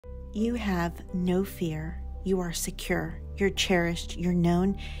You have no fear. You are secure. You're cherished. You're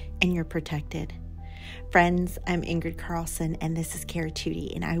known, and you're protected. Friends, I'm Ingrid Carlsen, and this is Care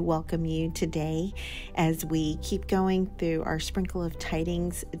Tutti, and I welcome you today as we keep going through our Sprinkle of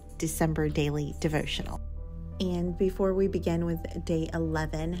Tidings December daily devotional. And before we begin with day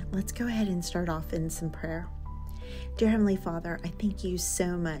 11, let's go ahead and start off in some prayer. Dear Heavenly Father, I thank you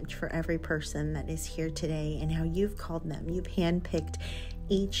so much for every person that is here today and how you've called them. You've handpicked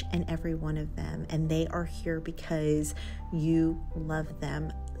each and every one of them, and they are here because you love them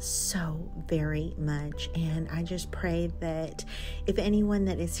so very much. And I just pray that if anyone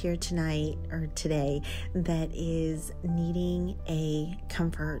that is here tonight or today that is needing a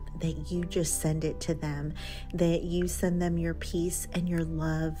comfort, that you just send it to them, that you send them your peace and your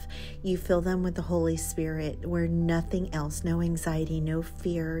love. You fill them with the Holy Spirit where nothing else, no anxiety, no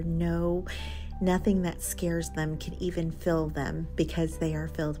fear, nothing that scares them can even fill them because they are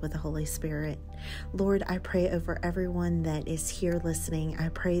filled with the Holy Spirit. Lord, I pray over everyone that is here listening. I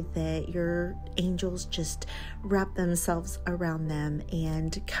pray that your angels just wrap themselves around them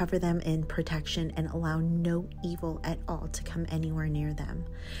and cover them in protection and allow no evil at all to come anywhere near them.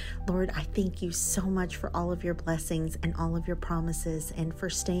 Lord, I thank you so much for all of your blessings and all of your promises and for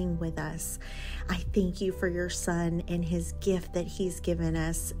staying with us. I thank you for your Son and his gift that he's given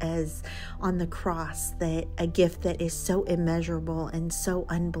us as on the cross, that a gift that is so immeasurable and so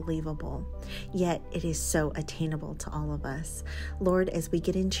unbelievable, yet it is so attainable to all of us. Lord, as we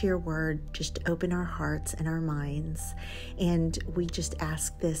get into your word, just open our hearts and our minds, and we just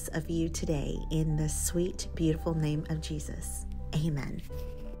ask this of you today in the sweet, beautiful name of Jesus. Amen.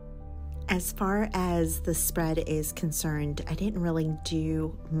 As far as the spread is concerned, I didn't really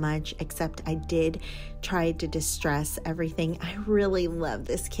do much, except I did try to distress everything. I really love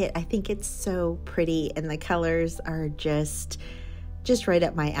this kit. I think it's so pretty, and the colors are just right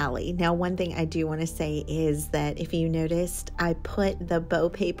up my alley. Now, one thing I do want to say is that if you noticed, I put the bow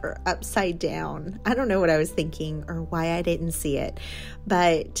paper upside down. I don't know what I was thinking or why I didn't see it,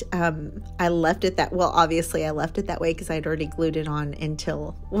 but I left it that, well, obviously I left it that way because I'd already glued it on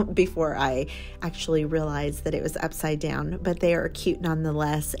until before I actually realized that it was upside down, but they are cute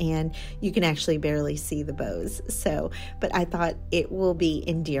nonetheless, and you can actually barely see the bows. So, but I thought it will be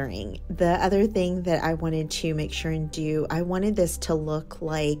endearing. The other thing that I wanted to make sure and do, I wanted this to look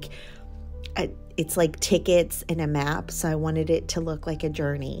like it's like tickets and a map. So I wanted it to look like a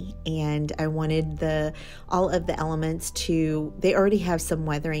journey, and I wanted all of the elements they already have some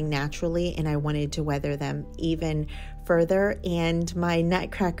weathering naturally, and I wanted to weather them even further. And my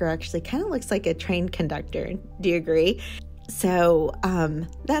nutcracker actually kind of looks like a train conductor. Do you agree? So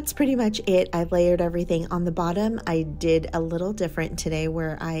that's pretty much it. I layered everything on the bottom. I did a little different today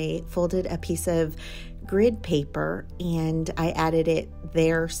where I folded a piece of grid paper and I added it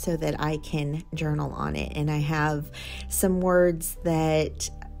there so that I can journal on it. And I have some words that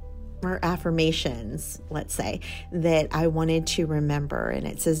are affirmations, let's say, that I wanted to remember. And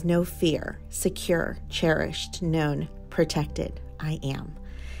it says, no fear, secure, cherished, known, protected, I am.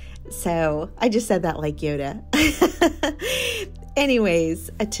 So I just said that like Yoda. Anyways,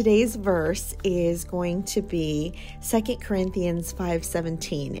 today's verse is going to be 2 Corinthians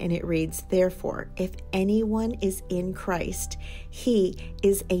 5:17, and it reads, therefore, if anyone is in Christ, he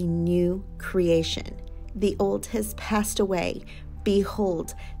is a new creation. The old has passed away.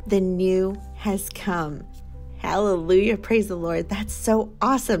 Behold, the new has come. Hallelujah. Praise the Lord. That's so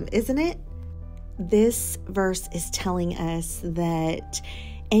awesome, isn't it? This verse is telling us that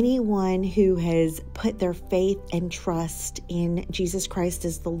anyone who has put their faith and trust in Jesus Christ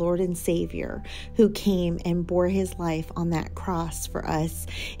as the Lord and Savior, who came and bore his life on that cross for us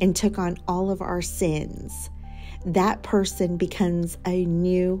and took on all of our sins, that person becomes a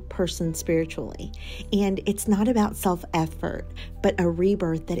new person spiritually. And it's not about self-effort, but a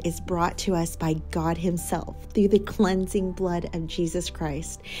rebirth that is brought to us by God himself through the cleansing blood of Jesus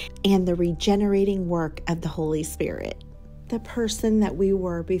Christ and the regenerating work of the Holy Spirit. The person that we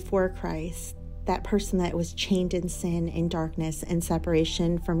were before Christ, that person that was chained in sin and darkness and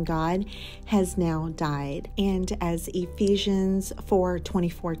separation from God, has now died. And as Ephesians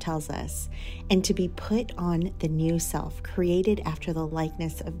 4:24 tells us, and to be put on the new self, created after the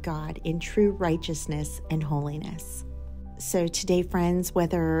likeness of God in true righteousness and holiness. So today, friends,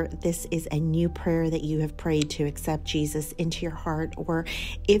 whether this is a new prayer that you have prayed to accept Jesus into your heart, or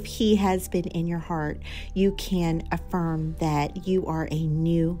if he has been in your heart, you can affirm that you are a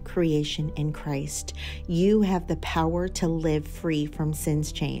new creation in Christ. You have the power to live free from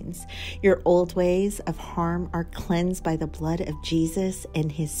sin's chains. Your old ways of harm are cleansed by the blood of Jesus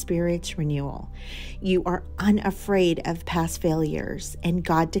and his Spirit's renewal. You are unafraid of past failures, and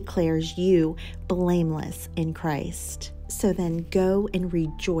God declares you blameless in Christ. So then go and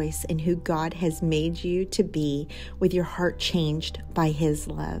rejoice in who God has made you to be, with your heart changed by his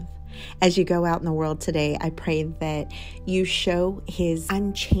love. As you go out in the world today, I pray that you show his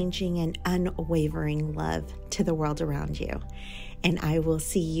unchanging and unwavering love to the world around you. And I will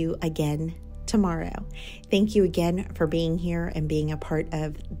see you again tomorrow. Thank you again for being here and being a part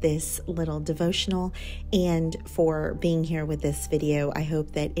of this little devotional, and for being here with this video. I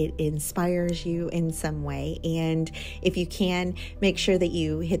hope that it inspires you in some way. And if you can, make sure that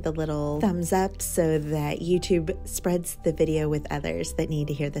you hit the little thumbs up so that YouTube spreads the video with others that need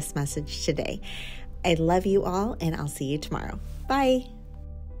to hear this message today. I love you all, and I'll see you tomorrow. Bye.